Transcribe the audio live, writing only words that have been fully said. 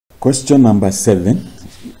Question number 7,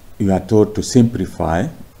 you are told to simplify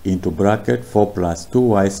into bracket 4 plus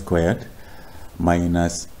 2y squared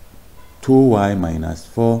minus 2y minus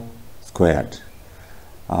 4 squared.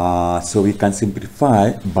 So we can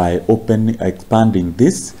simplify by expanding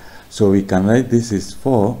this. So we can write this is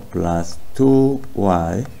 4 plus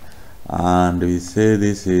 2y, and we say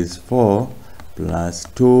this is 4 plus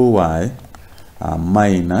 2y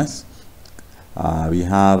minus, we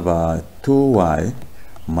have 2y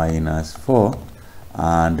minus 4,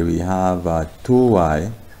 and we have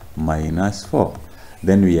 2y minus 4.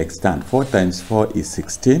 Then we extend. 4 times 4 is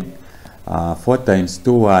 16. 4 times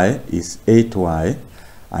 2y is 8y,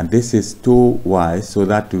 and this is 2y, so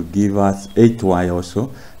that will give us 8y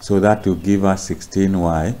also, so that will give us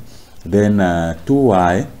 16y. Then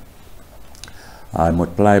 2y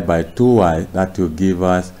multiplied by 2y, that will give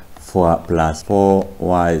us 4 plus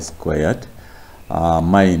 4y squared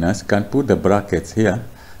minus, can put the brackets here,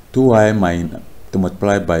 2y minus to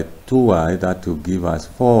multiply by 2y, that will give us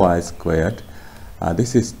 4y squared.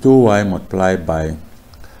 This is 2y multiplied by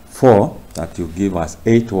 4, that will give us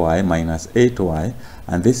 8y minus 8y,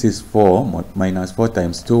 and this is 4 minus 4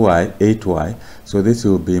 times 2y, 8y, so this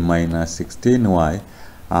will be minus 16y,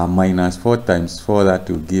 minus 4 times 4, that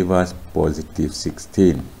will give us positive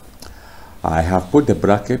 16. I have put the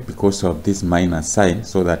bracket because of this minus sign,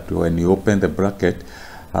 so that when you open the bracket,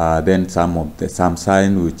 then some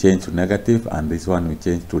sign will change to negative, and this one will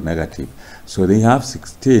change to negative. So they have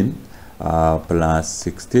 16 plus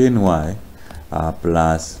 16y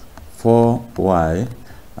plus 4y.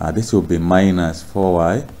 This will be minus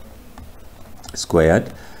 4y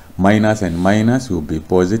squared. Minus and minus will be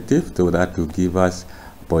positive, so that will give us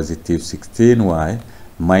positive 16y.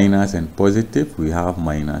 Minus and positive, we have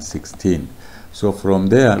minus 16. So from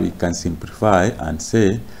there we can simplify and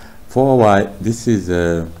say 4y, this is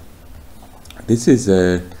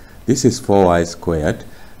 4y squared.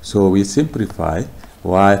 So we simplify,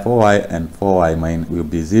 4y and 4y will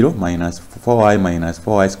be 0, minus 4y minus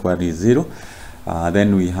 4y squared is 0.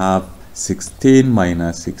 Then we have 16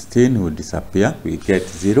 minus 16 will disappear, we get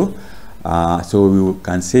 0. So we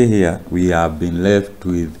can say here we have been left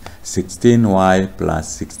with 16y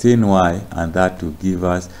plus 16y, and that will give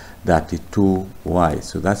us 32y.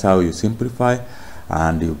 So that's how you simplify,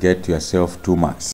 and you get yourself 2 marks.